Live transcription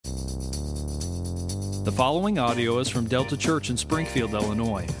The following audio is from Delta Church in Springfield,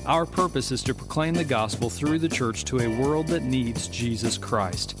 Illinois. Our purpose is to proclaim the gospel through the church to a world that needs Jesus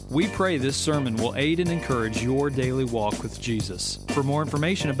Christ. We pray this sermon will aid and encourage your daily walk with Jesus. For more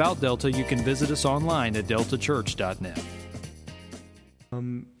information about Delta, you can visit us online at deltachurch.net.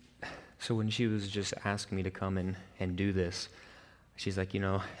 So when she was just asking me to come and do this, she's like, in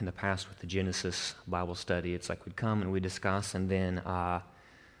the past with the Genesis Bible study, it's like we'd come and we'd discuss, and then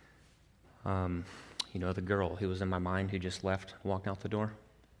the girl who was in my mind who just walked out the door,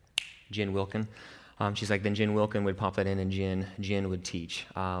 Jen Wilkin. She's like, then Jen Wilkin would pop that in, and Jen would teach.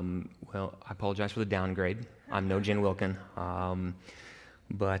 Well, I apologize for the downgrade. I'm no Jen Wilkin.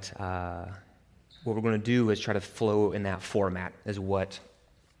 But what we're going to do is try to flow in that format, is what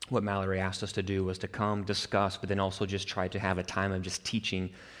Mallory asked us to do, was to come, discuss, but then also just try to have a time of just teaching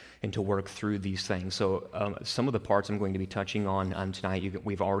and to work through these things. So some of the parts I'm going to be touching on tonight,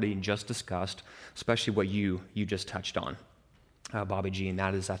 we've already just discussed, especially what you just touched on, Bobby G, and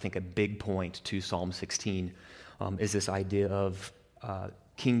that is, I think, a big point to Psalm 16, is this idea of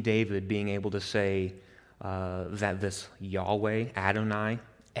King David being able to say that this Yahweh, Adonai,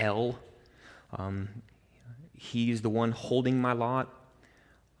 El, he's the one holding my lot.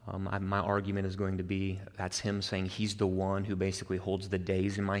 My argument is going to be that's him saying he's the one who basically holds the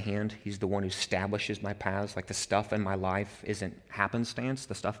days in my hand. He's the one who establishes my paths. Like, the stuff in my life isn't happenstance.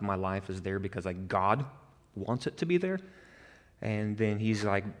 The stuff in my life is there because God wants it to be there. And then he's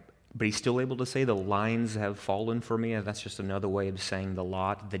like, but he's still able to say the lines have fallen for me. And that's just another way of saying the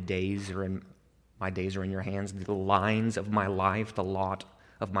lot, my days are in your hands. The lines of my life, the lot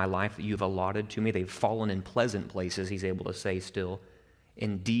of my life that you've allotted to me, they've fallen in pleasant places, he's able to say still.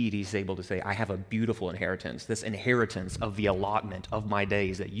 Indeed, he's able to say, I have a beautiful inheritance, this inheritance of the allotment of my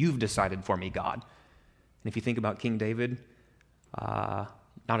days that you've decided for me, God. And if you think about King David, not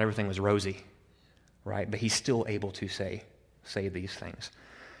everything was rosy, right? But he's still able to say these things.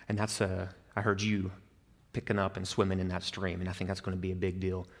 And that's, I heard you picking up and swimming in that stream, and I think that's going to be a big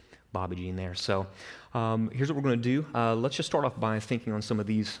deal, Bobby G, in there. So here's what we're going to do. Let's just start off by thinking on some of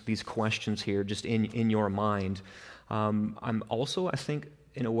these questions here, just in your mind. I'm also, I think,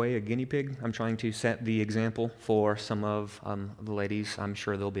 in a way, a guinea pig. I'm trying to set the example for some of the ladies. I'm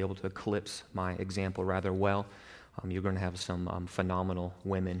sure they'll be able to eclipse my example rather well. You're going to have some phenomenal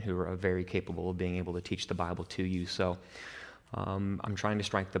women who are very capable of being able to teach the Bible to you. So I'm trying to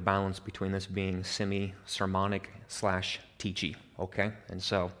strike the balance between this being semi-sermonic / teachy, okay? And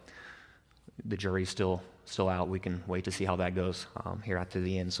so the jury's still out. We can wait to see how that goes here at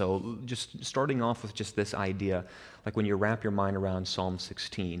the end. So just starting off with just this idea, like when you wrap your mind around Psalm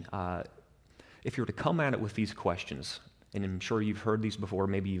 16, if you were to come at it with these questions, and I'm sure you've heard these before,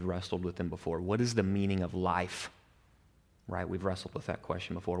 maybe you've wrestled with them before. What is the meaning of life? Right? We've wrestled with that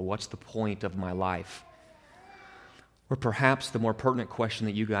question before. What's the point of my life? Or perhaps the more pertinent question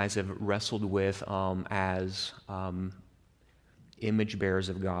that you guys have wrestled with as image bearers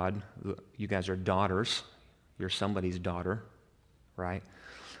of God. You guys are daughters. You're somebody's daughter, right?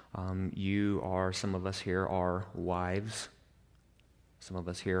 Some of us here are wives. Some of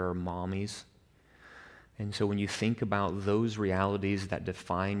us here are mommies. And so when you think about those realities that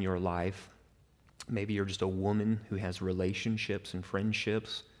define your life, maybe you're just a woman who has relationships and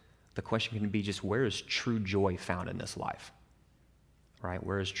friendships. The question can be just, where is true joy found in this life? Right?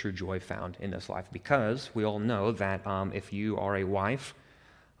 Where is true joy found in this life? Because we all know that if you are a wife,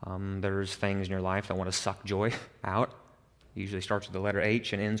 there's things in your life that want to suck joy out. It usually starts with the letter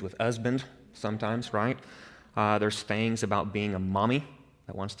H and ends with husband sometimes, right? There's things about being a mommy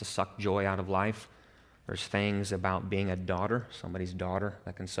that wants to suck joy out of life. There's things about being a daughter, somebody's daughter,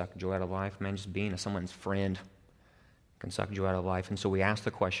 that can suck joy out of life. Man, just being someone's friend can suck joy out of life. And so we ask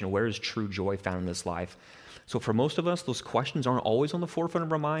the question, where is true joy found in this life? So for most of us, those questions aren't always on the forefront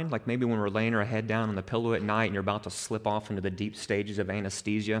of our mind. Like maybe when we're laying our head down on the pillow at night and you're about to slip off into the deep stages of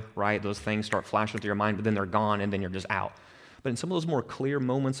anesthesia, right? Those things start flashing through your mind, but then they're gone and then you're just out. But in some of those more clear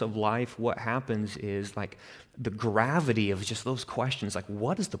moments of life, what happens is like the gravity of just those questions, like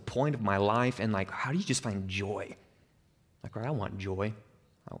what is the point of my life, and like how do you just find joy? Like, right, I want joy.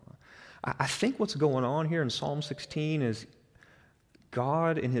 I think what's going on here in Psalm 16 is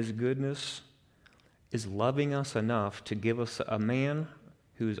God in his goodness is loving us enough to give us a man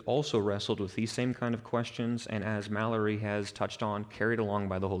who's also wrestled with these same kind of questions, and as Mallory has touched on, carried along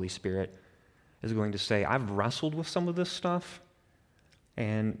by the Holy Spirit, is going to say, I've wrestled with some of this stuff,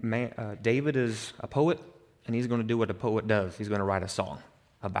 and David is a poet, and he's going to do what a poet does. He's going to write a song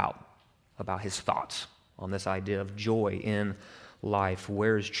about his thoughts on this idea of joy in life?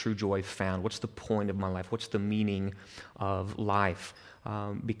 Where is true joy found? What's the point of my life? What's the meaning of life?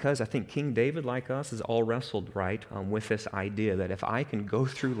 Because I think King David, like us, has all wrestled, right, with this idea that if I can go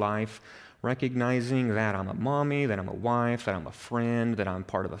through life recognizing that I'm a mommy, that I'm a wife, that I'm a friend, that I'm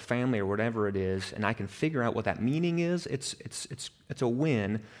part of a family or whatever it is, and I can figure out what that meaning is, it's a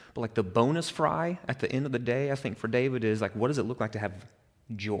win. But like the bonus fry at the end of the day, I think for David is like, what does it look like to have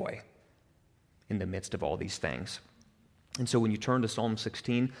joy in the midst of all these things? And so when you turn to Psalm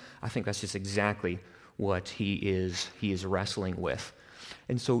 16, I think that's just exactly what he is wrestling with.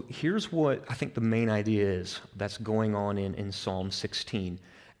 And so here's what I think the main idea is that's going on in Psalm 16.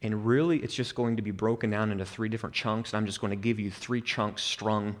 And really, it's just going to be broken down into 3 different chunks, and I'm just going to give you 3 chunks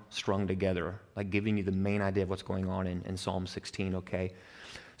strung together, like giving you the main idea of what's going on in Psalm 16, okay?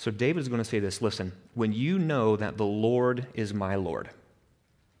 So David is going to say this, listen, when you know that the Lord is my Lord,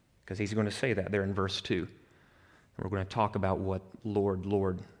 because he's going to say that there in verse 2. And we're going to talk about what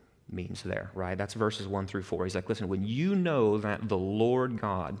Lord means there, right? That's verses 1 through 4. He's like, listen, when you know that the Lord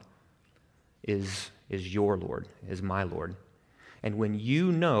God is your Lord, is my Lord, and when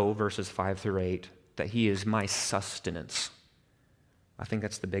you know, verses 5 through 8, that he is my sustenance. I think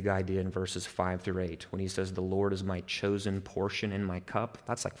that's the big idea in verses 5 through 8. When he says, the Lord is my chosen portion in my cup,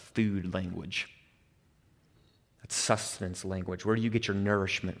 that's like food language. That's sustenance language. Where do you get your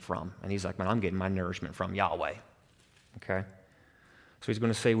nourishment from? And he's like, man, I'm getting my nourishment from Yahweh. Okay? So he's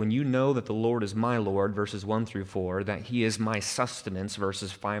going to say, when you know that the Lord is my Lord, verses 1 through 4, that he is my sustenance,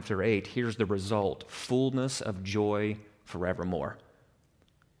 verses 5 through 8, here's the result, fullness of joy forevermore.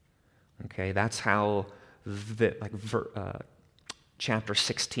 Okay, that's how chapter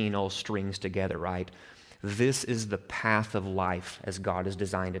 16 all strings together, right? This is the path of life as God has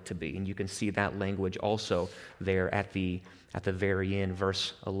designed it to be. And you can see that language also there at the very end,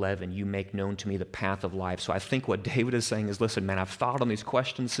 verse 11. You make known to me the path of life. So I think what David is saying is, listen, man, I've thought on these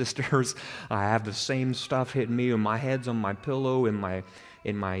questions, sisters. I have the same stuff hitting me, and my head's on my pillow, in my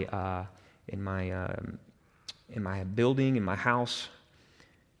building, in my house.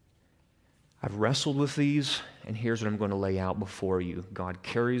 I've wrestled with these, and here's what I'm going to lay out before you. God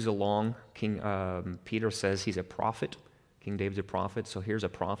carries along. Peter says he's a prophet. King David's a prophet, so here's a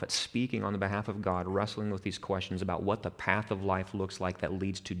prophet speaking on the behalf of God, wrestling with these questions about what the path of life looks like that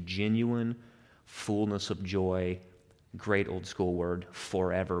leads to genuine fullness of joy, great old school word,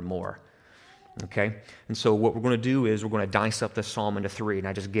 forevermore. Okay? And so what we're going to do is we're going to dice up this psalm into 3, and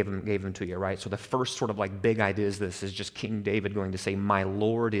I just gave them to you, right? So the first sort of like big idea is this, is just King David going to say, my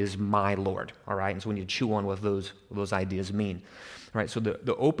Lord is my Lord, all right? And so we need to chew on what those ideas mean. All right, so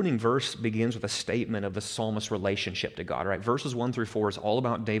the opening verse begins with a statement of the psalmist's relationship to God, right? Verses 1 through 4 is all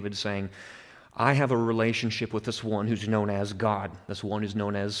about David saying, I have a relationship with this one who's known as God, this one who's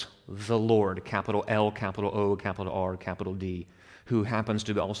known as the Lord, capital L, capital O, capital R, capital D, who happens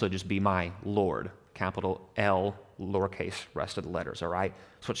to also just be my Lord, capital L, lowercase, rest of the letters, all right?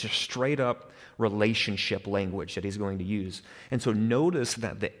 So it's just straight up relationship language that he's going to use. And so notice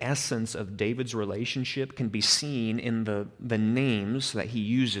that the essence of David's relationship can be seen in the names that he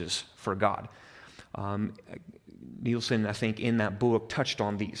uses for God. Nielsen, I think, in that book touched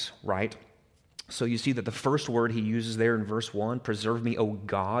on these, right? So you see that the first word he uses there in verse 1, preserve me, O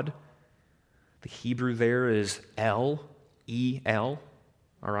God. The Hebrew there is El, all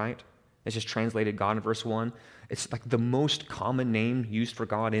right? It's just translated God in verse 1. It's like the most common name used for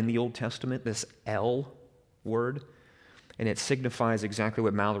God in the Old Testament, this El word. And it signifies exactly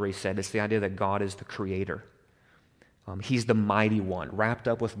what Mallory said. It's the idea that God is the creator. He's the mighty one. Wrapped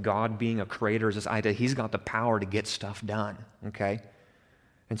up with God being a creator is this idea he's got the power to get stuff done, okay?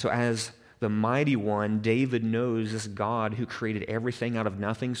 And so as the mighty one, David knows this God who created everything out of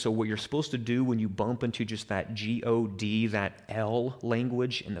nothing. So what you're supposed to do when you bump into just that G-O-D, that L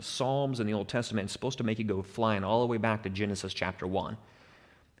language in the Psalms and the Old Testament, it's supposed to make you go flying all the way back to Genesis chapter 1,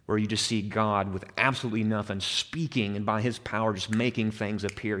 where you just see God with absolutely nothing speaking and by his power just making things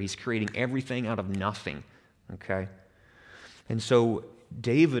appear. He's creating everything out of nothing, okay? And so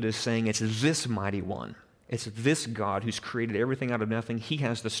David is saying it's this mighty one. It's this God who's created everything out of nothing. He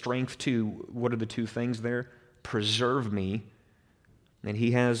has the strength to, what are the 2 things there? Preserve me. And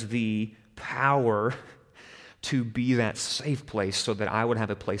he has the power to be that safe place so that I would have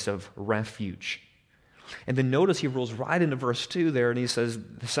a place of refuge. And then notice he rolls right into verse 2 there, and he says,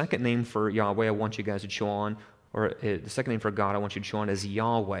 the second name for Yahweh I want you guys to chew on, or the second name for God I want you to chew on is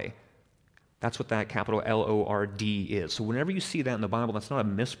Yahweh. That's what that capital L-O-R-D is. So whenever you see that in the Bible, that's not a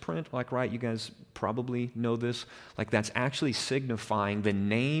misprint, like, right? You guys probably know this. Like, that's actually signifying the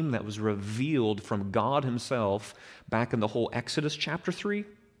name that was revealed from God himself back in the whole Exodus chapter 3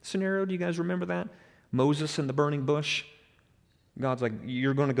 scenario. Do you guys remember that? Moses in the burning bush. God's like,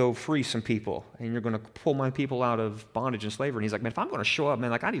 you're going to go free some people, and you're going to pull my people out of bondage and slavery. And he's like, man, if I'm going to show up,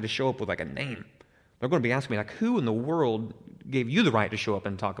 man, like I need to show up with like a name. They're going to be asking me, like, who in the world gave you the right to show up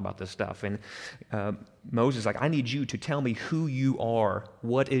and talk about this stuff? And Moses is like, I need you to tell me who you are.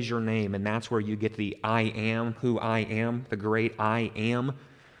 What is your name? And that's where you get the I am, who I am, the great I am.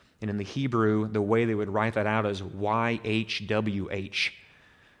 And in the Hebrew, the way they would write that out is YHWH.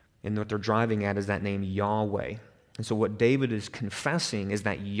 And what they're driving at is that name Yahweh. And so what David is confessing is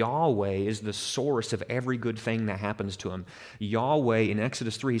that Yahweh is the source of every good thing that happens to him. Yahweh, in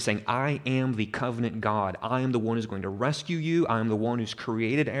Exodus 3, he's saying, I am the covenant God. I am the one who's going to rescue you. I am the one who's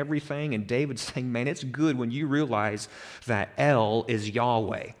created everything. And David's saying, man, it's good when you realize that El is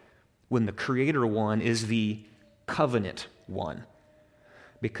Yahweh, when the creator one is the covenant one.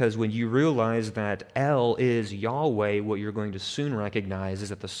 Because when you realize that El is Yahweh, what you're going to soon recognize is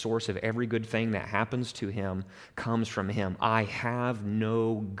that the source of every good thing that happens to him comes from him. I have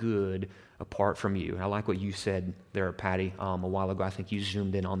no good apart from you. And I like what you said there, Patty, a while ago. I think you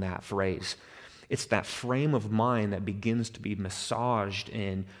zoomed in on that phrase. It's that frame of mind that begins to be massaged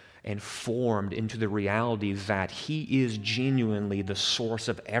and formed into the reality that he is genuinely the source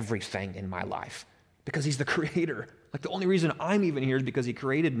of everything in my life. Because he's the creator. Like the only reason I'm even here is because he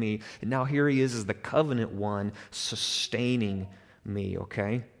created me. And now here he is as the covenant one sustaining me,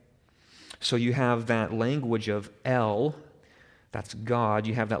 okay? So you have that language of El, that's God.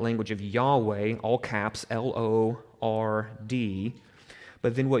 You have that language of Yahweh, all caps, Lord.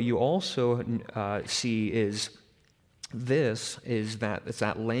 But then what you also see is that it's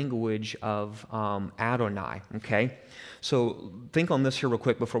that language of Adonai, okay? So think on this here real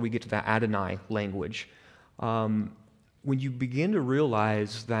quick before we get to that Adonai language. When you begin to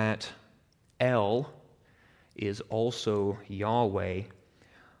realize that El is also Yahweh,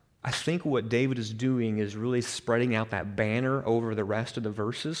 I think what David is doing is really spreading out that banner over the rest of the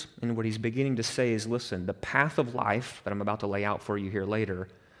verses. And what he's beginning to say is, listen, the path of life that I'm about to lay out for you here later,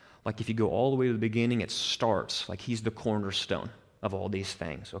 like if you go all the way to the beginning, it starts like he's the cornerstone of all these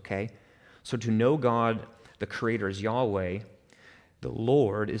things, okay? So to know God, the creator, is Yahweh, the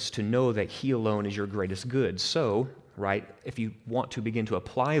Lord, is to know that he alone is your greatest good. So, right, if you want to begin to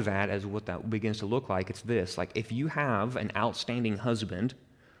apply that as what that begins to look like, it's this. Like if you have an outstanding husband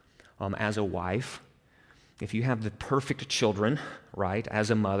as a wife, if you have the perfect children, right,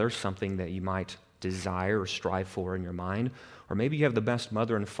 as a mother, something that you might desire or strive for in your mind, or maybe you have the best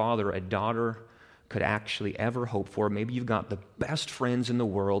mother and father a daughter could actually ever hope for. Maybe you've got the best friends in the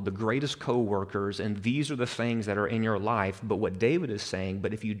world, the greatest co-workers, and these are the things that are in your life. But what David is saying,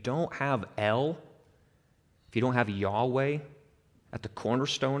 but if you don't have El, if you don't have Yahweh at the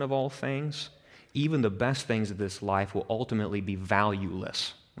cornerstone of all things, even the best things of this life will ultimately be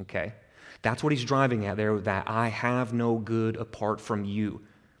valueless, okay? That's what he's driving at there, that I have no good apart from you.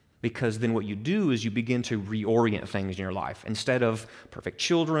 Because then what you do is you begin to reorient things in your life. Instead of perfect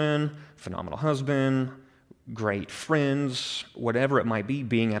children, phenomenal husband, great friends, whatever it might be,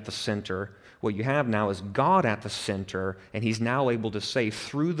 being at the center, what you have now is God at the center, and he's now able to say,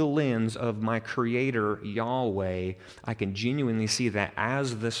 through the lens of my creator, Yahweh, I can genuinely see that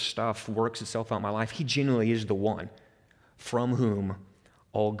as this stuff works itself out in my life, he genuinely is the one from whom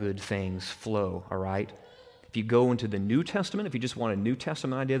all good things flow, all right? If you go into the New Testament, if you just want a New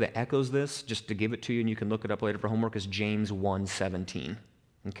Testament idea that echoes this, just to give it to you, and you can look it up later for homework, is James 1:17,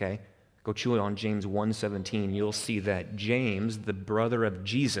 okay? Go chew it on James 1:17. You'll see that James, the brother of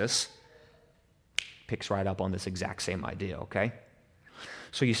Jesus, picks right up on this exact same idea, okay?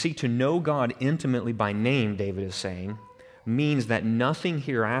 So you see, to know God intimately by name, David is saying, means that nothing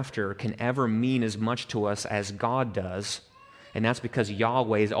hereafter can ever mean as much to us as God does, and that's because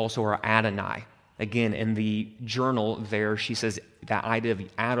Yahweh is also our Adonai. Again, in the journal there, she says that idea of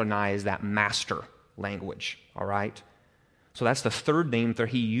Adonai is that master language, all right? So that's the third name that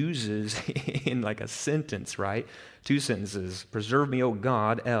he uses in like a sentence, right? 2 sentences. Preserve me, O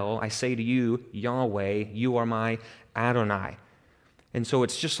God, El, I say to you, Yahweh, you are my Adonai. And so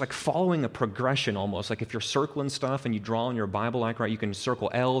it's just like following a progression almost. Like if you're circling stuff and you draw in your Bible, like, right, you can circle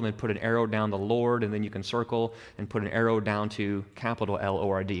L and then put an arrow down the Lord, and then you can circle and put an arrow down to capital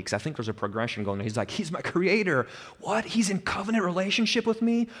L-O-R-D. Because I think there's a progression going on. He's like, he's my creator. What? He's in covenant relationship with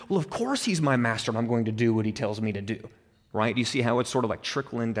me? Well, of course he's my master, and I'm going to do what he tells me to do. Right? Do you see how it's sort of like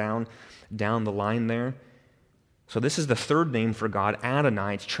trickling down the line there? So this is the third name for God,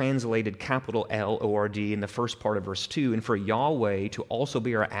 Adonai. It's translated capital L-O-R-D in the first part of verse 2. And for Yahweh to also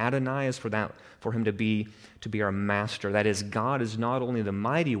be our Adonai is for him to be our master. That is, God is not only the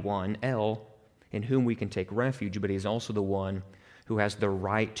mighty one, El, in whom we can take refuge, but he's also the one who has the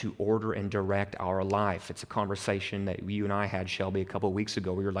right to order and direct our life. It's a conversation that you and I had, Shelby, a couple of weeks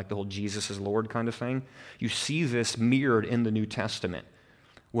ago. We were like the whole Jesus is Lord kind of thing. You see this mirrored in the New Testament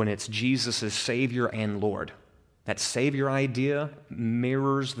when it's Jesus is Savior and Lord. That Savior idea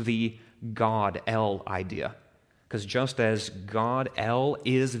mirrors the God, El idea. Because just as God, El,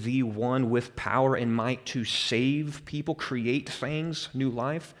 is the one with power and might to save people, create things, new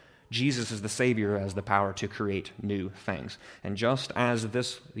life, Jesus is the Savior who has the power to create new things. And just as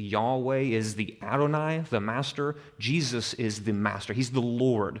this Yahweh is the Adonai, the Master, Jesus is the Master. He's the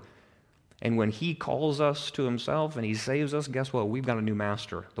Lord. And when He calls us to Himself and He saves us, guess what? We've got a new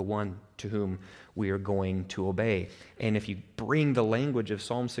Master, the one to whom we are going to obey. And if you bring the language of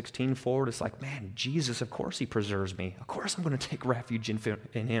Psalm 16 forward, it's like, man, Jesus, of course He preserves me. Of course I'm going to take refuge in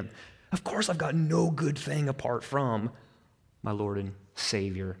Him. Of course I've got no good thing apart from my Lord and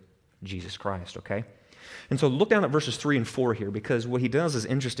Savior, Jesus Christ, okay? And so look down at verses 3 and 4 here, because what he does is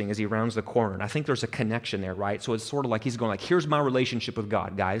interesting as he rounds the corner. And I think there's a connection there, right? So it's sort of like he's going like, here's my relationship with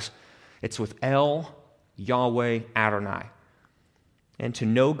God, guys. It's with El, Yahweh, Adonai. And to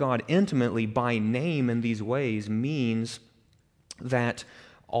know God intimately by name in these ways means that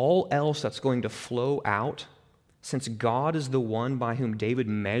all else that's going to flow out, since God is the one by whom David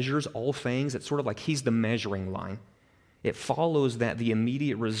measures all things, it's sort of like he's the measuring line. It follows that the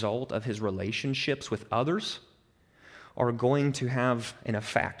immediate result of his relationships with others are going to have an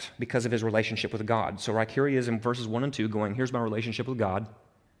effect because of his relationship with God. So right here he is in verses 1 and 2 going, here's my relationship with God.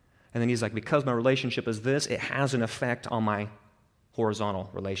 And then he's like, because my relationship is this, it has an effect on my horizontal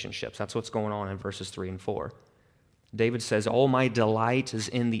relationships. That's what's going on in verses 3 and 4. David says, all my delight is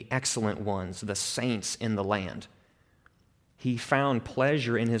in the excellent ones, the saints in the land. He found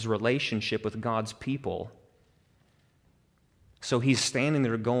pleasure in his relationship with God's people. So he's standing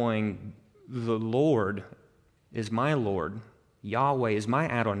there going, the Lord is my Lord. Yahweh is my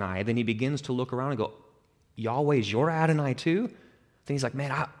Adonai. Then he begins to look around and go, Yahweh is your Adonai too? Then he's like,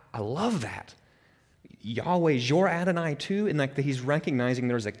 man, I love that. Yahweh is your Adonai too? And like he's recognizing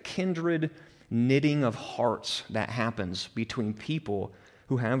there's a kindred knitting of hearts that happens between people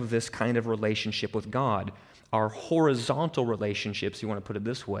who have this kind of relationship with God. Our horizontal relationships, you want to put it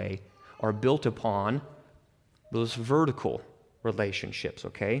this way, are built upon those vertical relationships,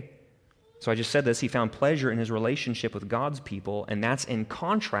 okay? So I just said this, he found pleasure in his relationship with God's people, and that's in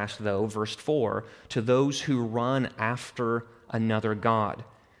contrast, though, verse 4, to those who run after another God.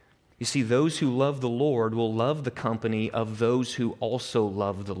 You see, those who love the Lord will love the company of those who also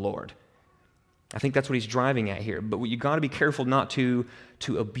love the Lord. I think that's what he's driving at here. But you got to be careful not to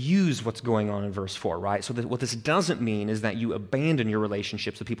abuse what's going on in verse 4, right? So what this doesn't mean is that you abandon your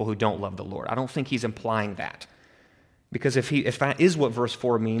relationships with people who don't love the Lord. I don't think he's implying that. Because if that is what verse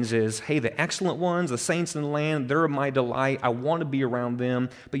 4 means is, hey, the excellent ones, the saints in the land, they're my delight. I want to be around them.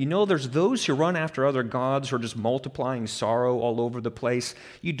 But you know, there's those who run after other gods who are just multiplying sorrow all over the place.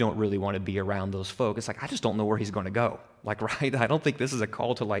 You don't really want to be around those folk. It's like, I just don't know where he's going to go. Like, right? I don't think this is a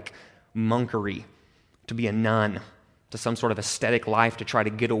call to like monkery, to be a nun, to some sort of aesthetic life, to try to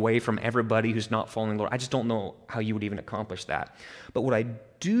get away from everybody who's not following the Lord. I just don't know how you would even accomplish that. But what I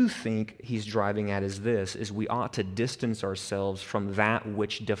do think he's driving at is this, is we ought to distance ourselves from that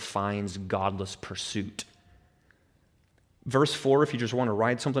which defines godless pursuit. Verse 4, if you just want to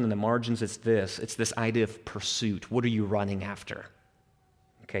write something in the margins, it's this idea of pursuit. What are you running after?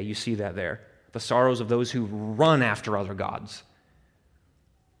 Okay, you see that there. The sorrows of those who run after other gods,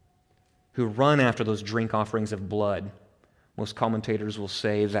 who run after those drink offerings of blood. Most commentators will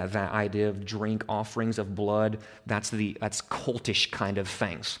say that that idea of drink offerings of blood, that's cultish kind of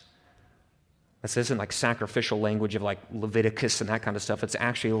things. This isn't like sacrificial language of like Leviticus and that kind of stuff. It's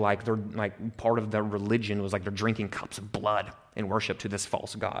actually like they're like part of their religion was like they're drinking cups of blood in worship to this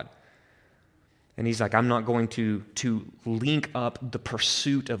false god. And he's like, I'm not going to link up the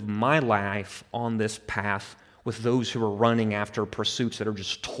pursuit of my life on this path with those who are running after pursuits that are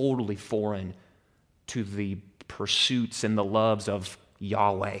just totally foreign to the pursuits and the loves of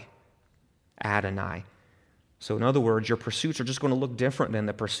Yahweh, Adonai. So in other words, your pursuits are just going to look different than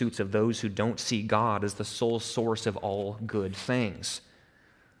the pursuits of those who don't see God as the sole source of all good things.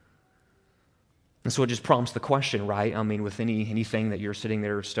 And so it just prompts the question, right? I mean, with anything that you're sitting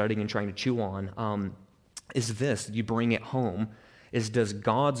there studying and trying to chew on, is this, you bring it home, does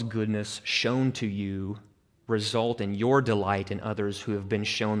God's goodness shown to you result in your delight in others who have been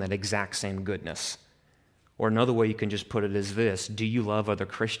shown that exact same goodness? Or another way you can just put it is this, do you love other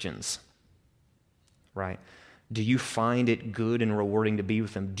Christians? Right? Do you find it good and rewarding to be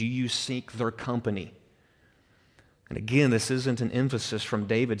with them? Do you seek their company? And again, this isn't an emphasis from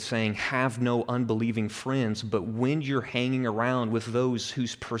David saying, have no unbelieving friends, but when you're hanging around with those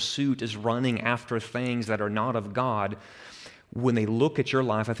whose pursuit is running after things that are not of God, when they look at your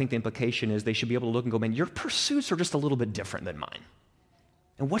life, I think the implication is they should be able to look and go, man, your pursuits are just a little bit different than mine.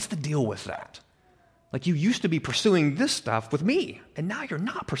 And what's the deal with that? Like, you used to be pursuing this stuff with me, and now you're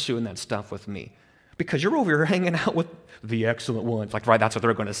not pursuing that stuff with me. Because you're over here hanging out with the excellent ones. Like, right, that's what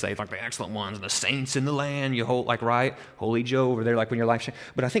they're going to say. It's like the excellent ones, the saints in the land. You hold, like, right, Holy Joe over there, like when your life.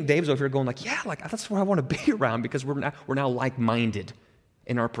 But I think Dave's over here going like, yeah, like that's what I want to be around, because we're now like-minded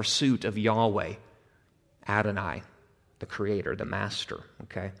in our pursuit of Yahweh, Adonai, the Creator, the Master,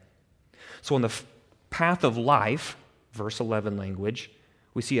 okay? So on the path of life, verse 11 language,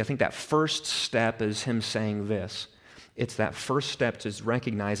 we see, I think that first step is him saying this. It's that first step to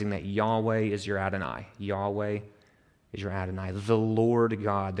recognizing that Yahweh is your Adonai. Yahweh is your Adonai. The Lord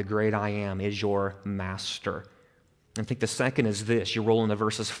God, the great I am, is your master. And I think the second is this. You roll into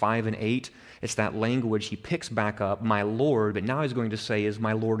verses 5 and 8. It's that language he picks back up, my Lord, but now he's going to say is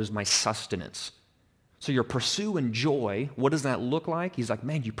my Lord is my sustenance. So your pursue and joy, what does that look like? He's like,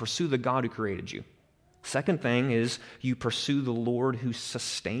 man, you pursue the God who created you. Second thing is you pursue the Lord who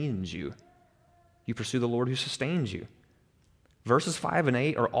sustains you. You pursue the Lord who sustains you. Verses 5 and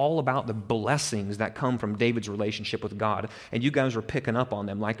 8 are all about the blessings that come from David's relationship with God. And you guys are picking up on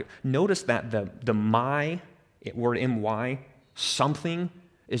them. Like, notice that the my, word my, something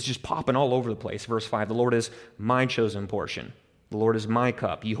is just popping all over the place. Verse 5, the Lord is my chosen portion. The Lord is my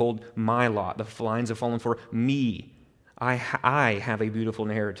cup. You hold my lot. The lines have fallen for me. I have a beautiful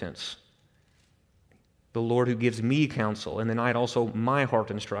inheritance. The Lord who gives me counsel, and the night also my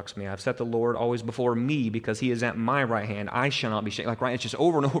heart instructs me. I've set the Lord always before me because he is at my right hand. I shall not be shaken. Like, right, it's just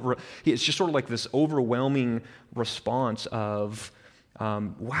over and over. It's just sort of like this overwhelming response of,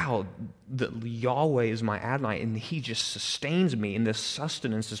 wow, Yahweh is my Adonai, and he just sustains me, and this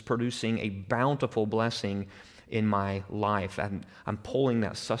sustenance is producing a bountiful blessing in my life. And I'm pulling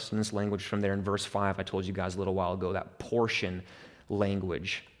that sustenance language from there in verse 5. I told you guys a little while ago, that portion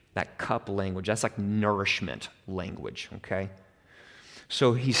language. That cup language, that's like nourishment language, okay?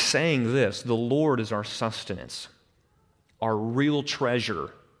 So he's saying this, the Lord is our sustenance, our real treasure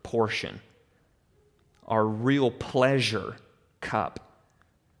portion, our real pleasure cup.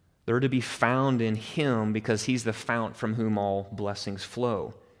 They're to be found in him because he's the fount from whom all blessings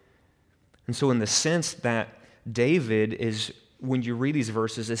flow. And so in the sense that David is, when you read these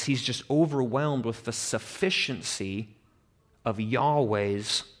verses, is he's just overwhelmed with the sufficiency of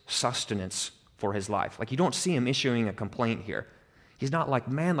Yahweh's sustenance for his life. Like, you don't see him issuing a complaint here. He's not like,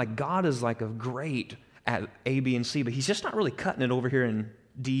 man, like God is like a great at A, B, and C, but he's just not really cutting it over here in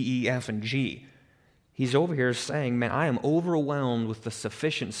D, E, F, and G. He's over here saying, man, I am overwhelmed with the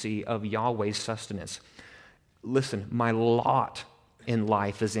sufficiency of Yahweh's sustenance. Listen, my lot in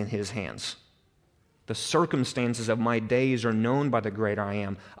life is in his hands. The circumstances of my days are known by the great I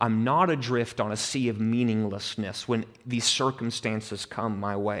am. I'm not adrift on a sea of meaninglessness when these circumstances come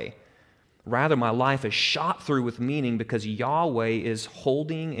my way. Rather, my life is shot through with meaning because Yahweh is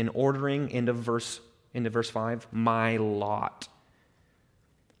holding and ordering into verse 5, my lot.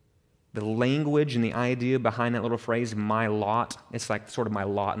 The language and the idea behind that little phrase, my lot, it's like sort of my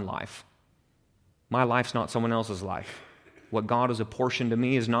lot in life. My life's not someone else's life. What God has apportioned to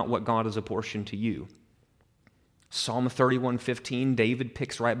me is not what God has apportioned to you. Psalm 31:15, David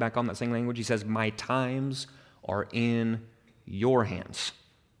picks right back on that same language. He says, my times are in your hands.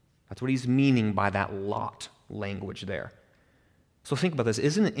 That's what he's meaning by that lot language there. So think about this.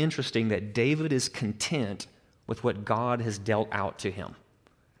 Isn't it interesting that David is content with what God has dealt out to him?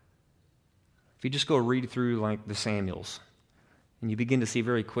 If you just go read through like the Samuels, and you begin to see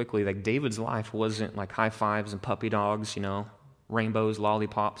very quickly that David's life wasn't like high fives and puppy dogs, rainbows,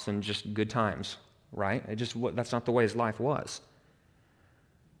 lollipops, and just good times, right? That's not the way his life was.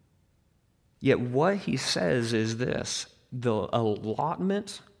 Yet what he says is this, the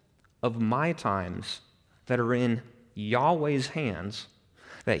allotment of my times that are in Yahweh's hands,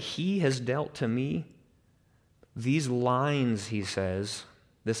 that he has dealt to me, these lines, he says,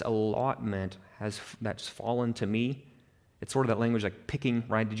 this allotment that's fallen to me. It's sort of that language like picking,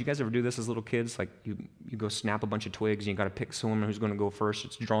 right? Did you guys ever do this as little kids? Like you go snap a bunch of twigs and you got to pick someone who's going to go first.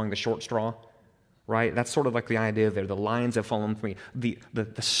 It's drawing the short straw, right? That's sort of like the idea there. The lines have fallen for me.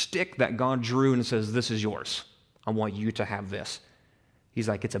 The stick that God drew and says, this is yours. I want you to have this. He's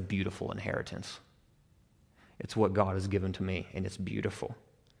like, it's a beautiful inheritance. It's what God has given to me, and it's beautiful.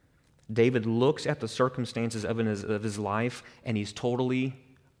 David looks at the circumstances of his life, and he's totally,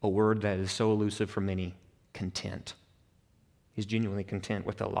 a word that is so elusive for many, content. He's genuinely content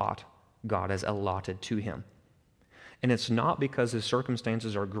with the lot God has allotted to him. And it's not because his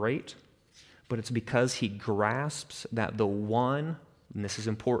circumstances are great, but it's because he grasps that the one, and this is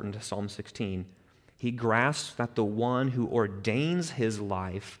important to Psalm 16, he grasps that the one who ordains his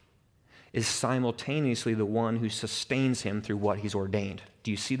life is simultaneously the one who sustains him through what he's ordained.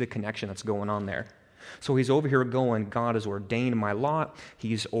 Do you see the connection that's going on there? So he's over here going, God has ordained my lot,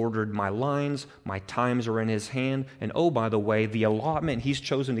 he's ordered my lines, my times are in his hand, and oh, by the way, the allotment he's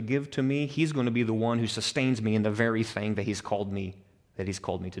chosen to give to me, he's going to be the one who sustains me in the very thing that he's called me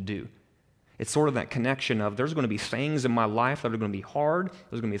to do. It's sort of that connection of there's going to be things in my life that are going to be hard,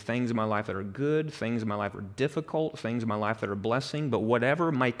 there's going to be things in my life that are good, things in my life that are difficult, things in my life that are blessing, but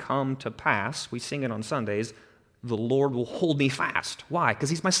whatever might come to pass, we sing it on Sundays, the Lord will hold me fast. Why? Because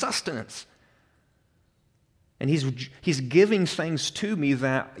he's my sustenance. And he's giving things to me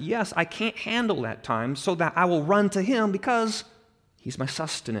that, yes, I can't handle at times, so that I will run to him because he's my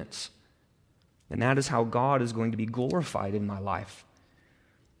sustenance. And that is how God is going to be glorified in my life.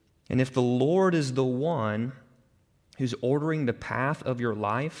 And if the Lord is the one who's ordering the path of your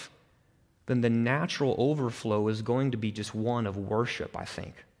life, then the natural overflow is going to be just one of worship, I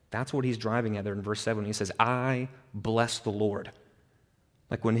think. That's what he's driving at there in verse 7. He says, I bless the Lord.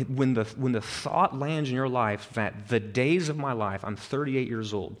 Like when the thought lands in your life that the days of my life, I'm 38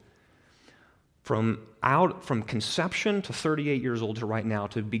 years old, from conception to 38 years old to right now,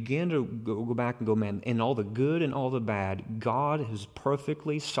 to begin to go back and go, man, in all the good and all the bad, God is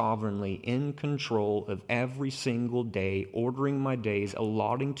perfectly, sovereignly in control of every single day, ordering my days,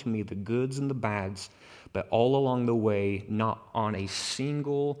 allotting to me the goods and the bads, but all along the way, not on a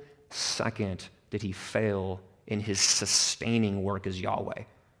single second did he fail in his sustaining work as Yahweh.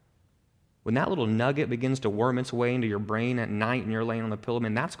 When that little nugget begins to worm its way into your brain at night and you're laying on the pillow,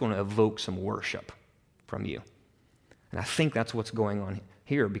 man, that's going to evoke some worship from you. And I think that's what's going on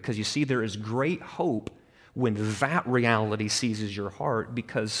here, because you see, there is great hope when that reality seizes your heart,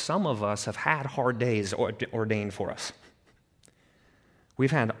 because some of us have had hard days ordained for us.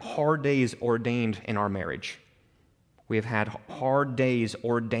 We've had hard days ordained in our marriage. We have had hard days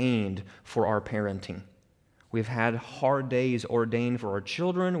ordained for our parenting. We've had hard days ordained for our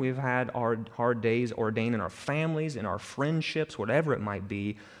children. We've had hard days ordained in our families, in our friendships, whatever it might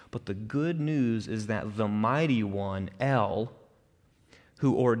be. But the good news is that the mighty one, El,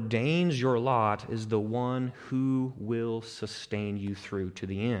 who ordains your lot, is the one who will sustain you through to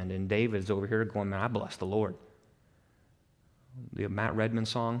the end. And David's over here going, man, I bless the Lord. The Matt Redman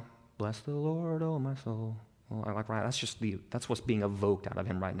song, bless the Lord, oh my soul. Well, I like, right, that's what's being evoked out of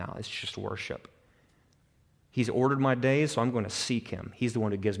him right now. It's just worship. He's ordered my days, so I'm going to seek him. He's the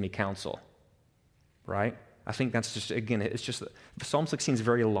one who gives me counsel, right? I think that's just, again, it's just, Psalm 16 is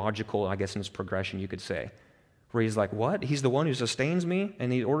very logical, I guess, in its progression, you could say, where he's like, what? He's the one who sustains me,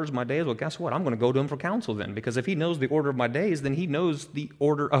 and he orders my days? Well, guess what? I'm going to go to him for counsel then, because if he knows the order of my days, then he knows the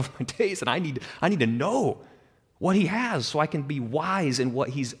order of my days, and I need to know what he has so I can be wise in what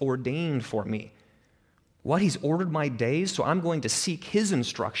he's ordained for me. What he's ordered my days, so I'm going to seek his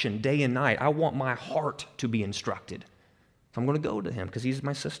instruction day and night. I want my heart to be instructed. So I'm going to go to him because he's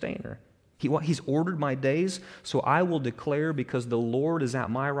my sustainer. He's ordered my days, so I will declare, because the Lord is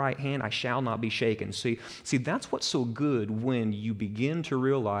at my right hand, I shall not be shaken. See, that's what's so good when you begin to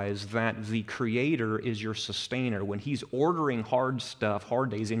realize that the Creator is your sustainer. When he's ordering hard stuff,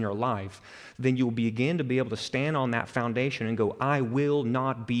 hard days in your life, then you'll begin to be able to stand on that foundation and go, I will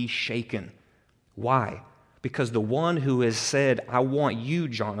not be shaken. Why? Because the one who has said, I want you,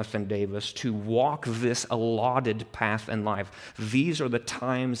 Jonathan Davis, to walk this allotted path in life. These are the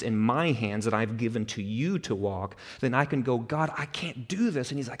times in my hands that I've given to you to walk. Then I can go, God, I can't do this.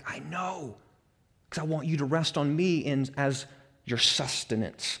 And he's like, I know, because I want you to rest on me as your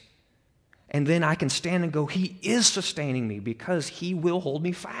sustenance. And then I can stand and go, he is sustaining me because he will hold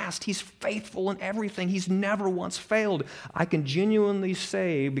me fast. He's faithful in everything. He's never once failed. I can genuinely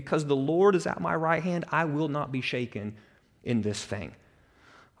say, because the Lord is at my right hand, I will not be shaken in this thing.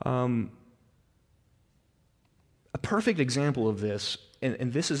 A perfect example of this,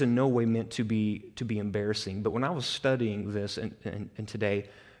 and this is in no way meant to be embarrassing, but when I was studying this and today,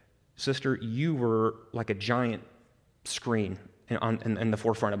 sister, you were like a giant screen in the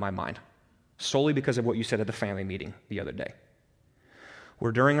forefront of my mind. Solely because of what you said at the family meeting the other day.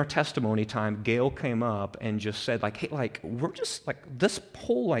 Where during our testimony time, Gail came up and just said, like, hey, like, we're just, like, this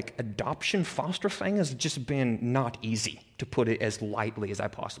whole, like, adoption foster thing has just been not easy, to put it as lightly as I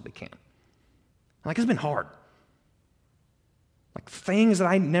possibly can. Like, it's been hard. Like, things that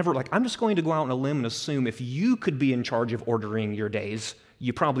I never, like, I'm just going to go out on a limb and assume if you could be in charge of ordering your days,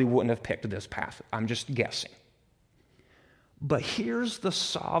 you probably wouldn't have picked this path. I'm just guessing. But here's the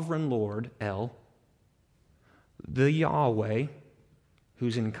sovereign Lord, El, The Yahweh,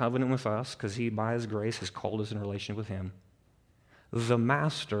 who's in covenant with us because he, by his grace, has called us in relation with him. The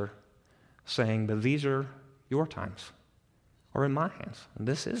Master saying, but these are your times, or in my hands. And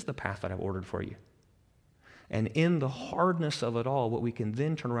this is the path that I've ordered for you. And in the hardness of it all, what we can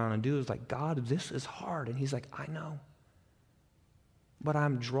then turn around and do is like, God, this is hard. And he's like, I know. But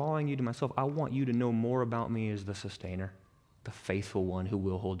I'm drawing you to myself. I want you to know more about me as the sustainer, the faithful one who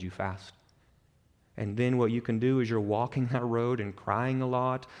will hold you fast. And then what you can do is you're walking that road and crying a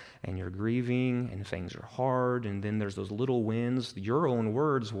lot, and you're grieving, and things are hard, and then there's those little wins. Your own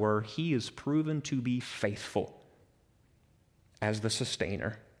words were, he is proven to be faithful as the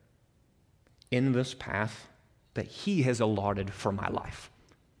sustainer in this path that he has allotted for my life.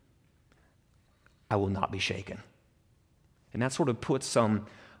 I will not be shaken. And that sort of puts some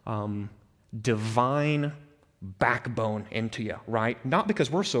divine backbone into you, right? Not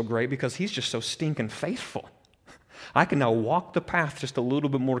because we're so great, because he's just so stinking faithful. I can now walk the path just a little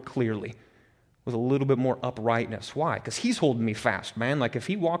bit more clearly, with a little bit more uprightness. Why? Because he's holding me fast, man. Like if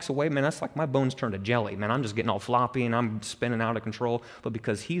he walks away, man, that's like my bones turn to jelly, man. I'm just getting all floppy and I'm spinning out of control. But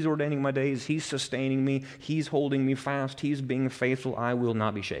because he's ordaining my days, he's sustaining me, he's holding me fast, he's being faithful, I will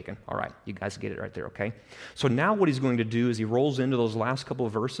not be shaken. All right, you guys get it right there, okay? So now what he's going to do is he rolls into those last couple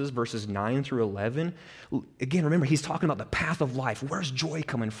of verses, verses 9 through 11. Again, remember, he's talking about the path of life. Where's joy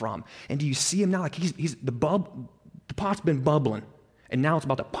coming from? And do you see him now? Like the pot's been bubbling. And now it's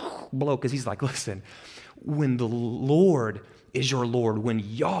about to blow because he's like, listen, when the Lord is your Lord, when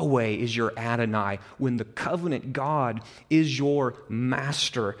Yahweh is your Adonai, when the covenant God is your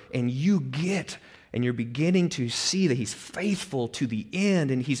master, and you get and you're beginning to see that he's faithful to the end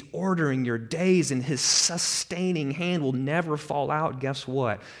and he's ordering your days and his sustaining hand will never fall out, guess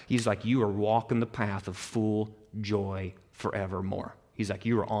what? He's like, you are walking the path of full joy forevermore. He's like,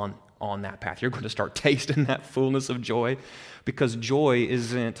 you are on that path. You're going to start tasting that fullness of joy because joy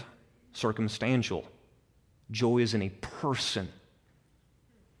isn't circumstantial. Joy is in a person.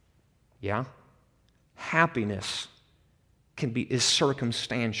 Yeah? Happiness is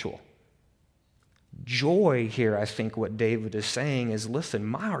circumstantial. Joy here, I think what David is saying is, listen,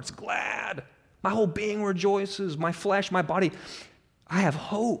 my heart's glad. My whole being rejoices. My flesh, my body. I have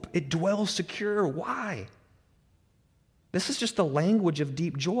hope. It dwells secure. Why? This is just the language of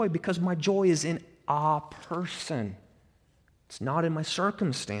deep joy because my joy is in a person. It's not in my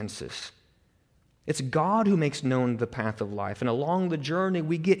circumstances. It's God who makes known the path of life. And along the journey,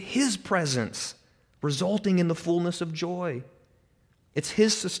 we get his presence, resulting in the fullness of joy. It's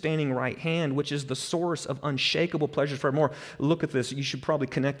his sustaining right hand, which is the source of unshakable pleasures forevermore. Look at this. You should probably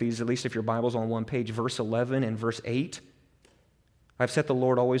connect these, at least if your Bible's on one page, verse 11 and verse 8. I've set the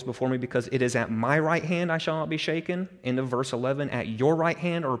Lord always before me because it is at my right hand I shall not be shaken. End of verse 11, at your right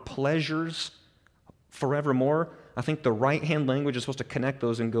hand are pleasures forevermore. I think the right hand language is supposed to connect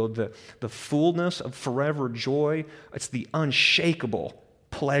those and go the fullness of forever joy. It's the unshakable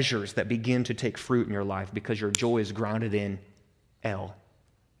pleasures that begin to take fruit in your life because your joy is grounded in El,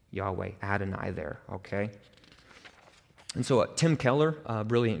 Yahweh, Adonai there, okay? And so Tim Keller, a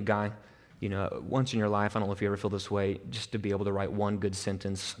brilliant guy, you know, once in your life, I don't know if you ever feel this way, just to be able to write one good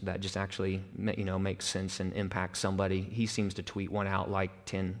sentence that just actually, you know, makes sense and impacts somebody. He seems to tweet one out like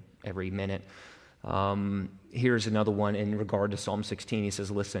 10 every minute. Here's another one in regard to Psalm 16. He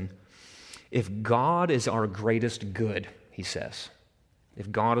says, listen, if God is our greatest good, he says,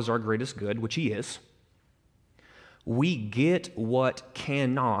 if God is our greatest good, which he is, we get what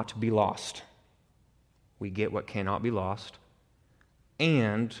cannot be lost. We get what cannot be lost,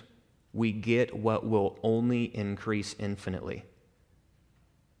 and we get what will only increase infinitely.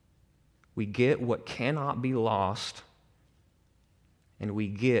 We get what cannot be lost, and we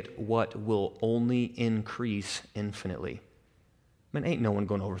get what will only increase infinitely. Man, ain't no one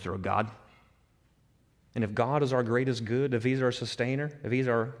going to overthrow God. And if God is our greatest good, if he's our sustainer, if he's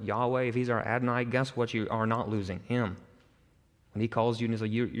our Yahweh, if he's our Adonai, guess what? You are not losing him. When he calls you and he's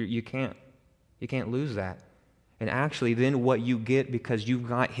like, you can't lose that. And actually then what you get because you've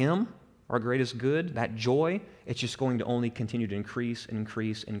got him, our greatest good, that joy, it's just going to only continue to increase and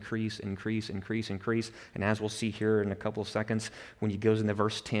increase, increase, increase, increase, increase. And as we'll see here in a couple of seconds, when he goes into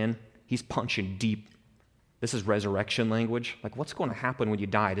verse 10, he's punching deep. This is resurrection language. Like, what's going to happen when you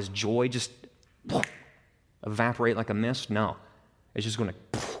die? Does joy just evaporate like a mist? No. It's just going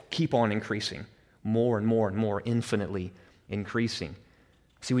to keep on increasing, more and more and more, infinitely increasing.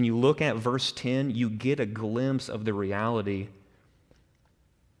 See, when you look at verse 10, you get a glimpse of the reality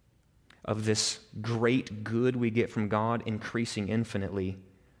of this great good we get from God increasing infinitely,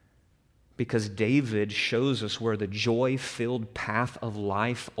 because David shows us where the joy-filled path of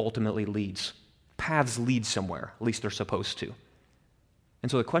life ultimately leads. paths lead somewhere, at least they're supposed to. And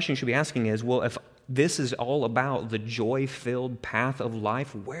so the question you should be asking is, well, if this is all about the joy-filled path of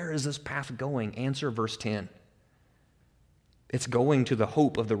life, where is this path going? Answer verse 10. It's going to the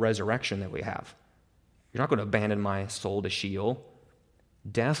hope of the resurrection that we have. You're not going to abandon my soul to Sheol.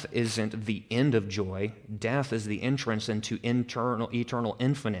 Death isn't the end of joy. Death is the entrance into eternal,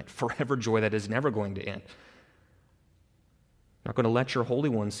 infinite, forever joy that is never going to end. Not going to let your Holy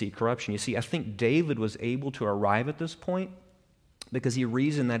One see corruption. You see, I think David was able to arrive at this point because he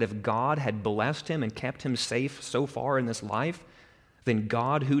reasoned that if God had blessed him and kept him safe so far in this life, then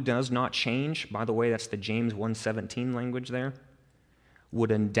God, who does not change, by the way, that's the James 1:17 language there,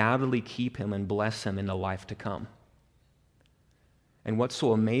 would undoubtedly keep him and bless him in the life to come. And what's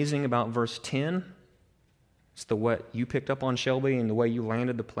so amazing about verse 10, it's what you picked up on, Shelby, and the way you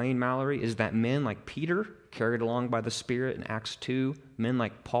landed the plane, Mallory, is that men like Peter, carried along by the Spirit in Acts 2, men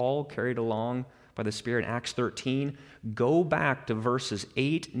like Paul, carried along by the Spirit in Acts 13, go back to verses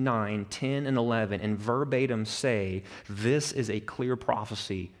 8, 9, 10, and 11 and verbatim say, this is a clear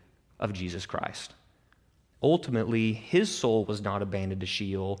prophecy of Jesus Christ. Ultimately, his soul was not abandoned to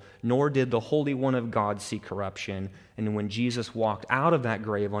Sheol, nor did the Holy One of God see corruption. And when Jesus walked out of that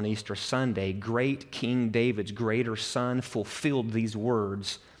grave on Easter Sunday, great King David's greater son fulfilled these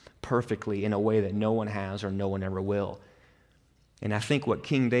words perfectly in a way that no one has or no one ever will. And I think what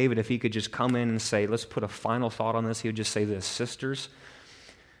King David, if he could just come in and say, let's put a final thought on this, he would just say this, sisters,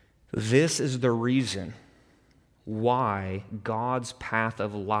 this is the reason why God's path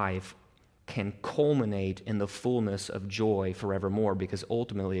of life can culminate in the fullness of joy forevermore, because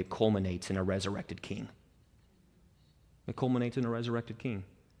ultimately it culminates in a resurrected king. It culminates in a resurrected king.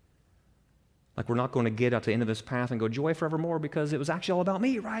 Like, we're not going to get out to the end of this path and go, joy forevermore, because it was actually all about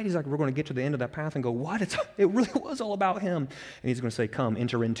me, right? He's like, we're going to get to the end of that path and go, what? It really was all about him. And he's going to say, come,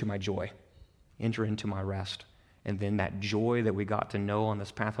 enter into my joy. Enter into my rest. And then that joy that we got to know on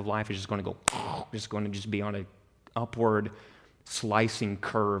this path of life is just going to go, just be on an upward slicing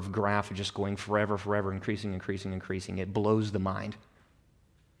curve graph of just going forever, increasing. It blows the mind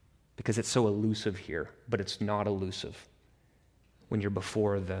because it's so elusive here, but it's not elusive when you're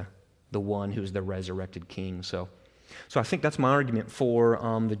before the one who's the resurrected king. So I think that's my argument for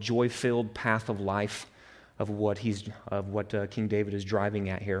the joy-filled path of life of what King David is driving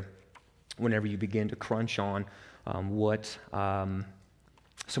at here. Whenever you begin to crunch on what some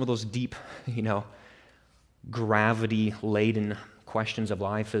of those deep, gravity-laden questions of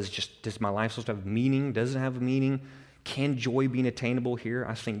life is, just, does my life supposed to have meaning? Does it have a meaning? Can joy be attainable here?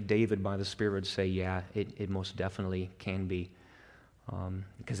 I think David, by the Spirit, would say, yeah, it most definitely can be.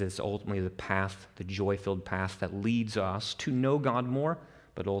 Because it's ultimately the path, the joy-filled path that leads us to know God more,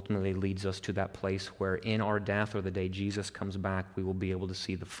 but ultimately leads us to that place where in our death or the day Jesus comes back, we will be able to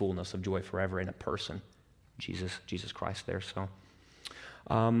see the fullness of joy forever in a person, Jesus Christ there. So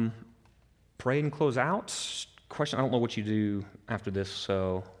pray and close out. Question, I don't know what you do after this,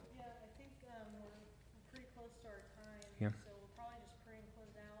 so. Yeah, I think we're pretty close to our time, Yeah. so we'll probably just pray and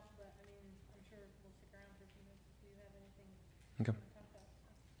close out, but I'm sure we'll stick around for a few minutes if you have anything Okay. to talk about.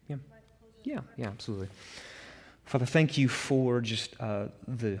 Yeah. Might close us Yeah, absolutely. Father, thank you for just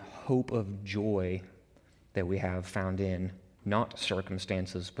the hope of joy that we have found in not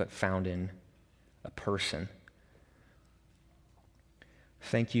circumstances, but found in a person.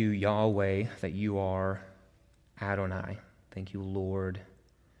 Thank you, Yahweh, that you are Adonai. Thank you, Lord,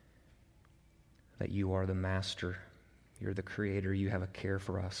 that you are the master. You're the creator. You have a care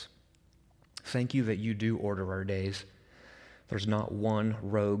for us. Thank you that you do order our days. There's not one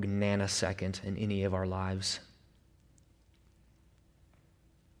rogue nanosecond in any of our lives.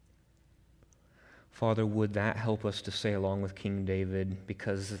 Father, would that help us to say along with King David,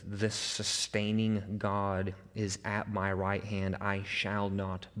 because this sustaining God is at my right hand, I shall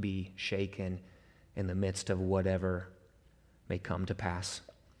not be shaken in the midst of whatever may come to pass.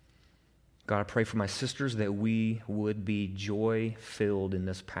 God, I pray for my sisters that we would be joy-filled in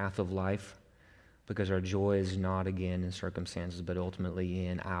this path of life, because our joy is not, again, in circumstances, but ultimately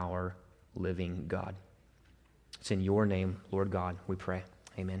in our living God. It's in your name, Lord God, we pray.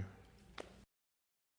 Amen.